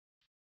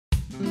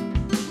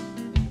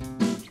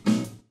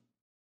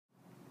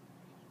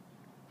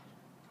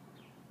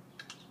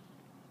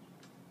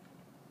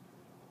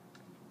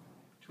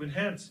to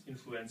enhance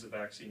influenza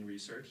vaccine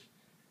research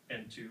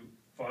and to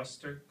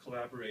foster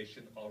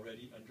collaboration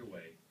already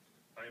underway,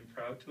 I am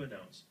proud to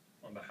announce,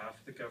 on behalf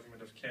of the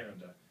Government of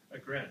Canada, a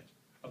grant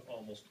of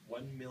almost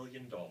 $1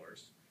 million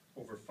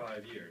over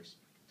 5 years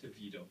to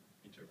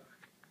VIDO-InterVac.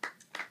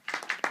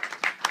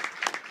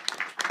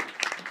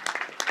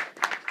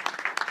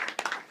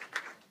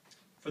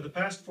 For the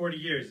past 40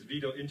 years,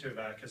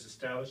 VIDO-InterVac has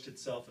established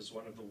itself as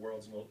one of the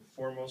world's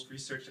foremost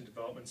research and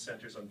development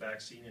centers on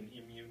vaccine and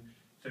immune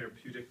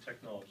therapeutic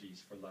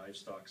technologies for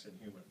livestock and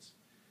humans.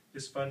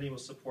 This funding will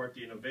support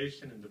the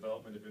innovation and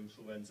development of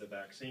influenza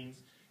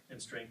vaccines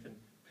and strengthen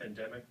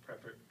pandemic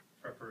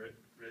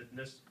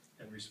preparedness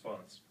and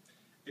response.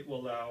 It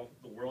will allow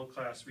the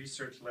world-class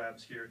research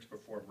labs here to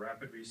perform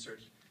rapid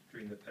research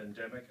during the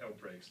pandemic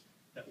outbreaks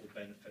that will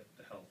benefit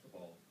the health of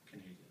all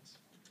Canadians.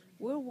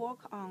 We'll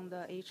work on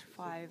the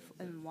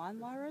H5N1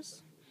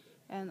 virus,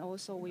 and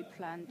also we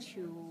plan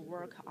to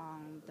work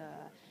on the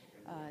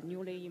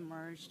newly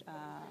emerged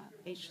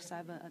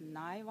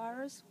H7N9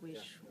 virus,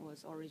 which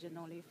was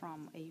originally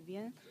from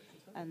avian,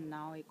 and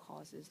now it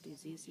causes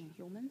disease in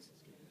humans.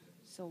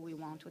 So we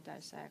want to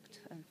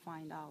dissect and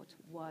find out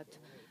what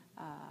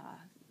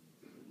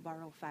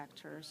viral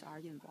factors are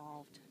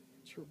involved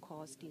to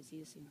cause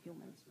disease in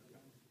humans.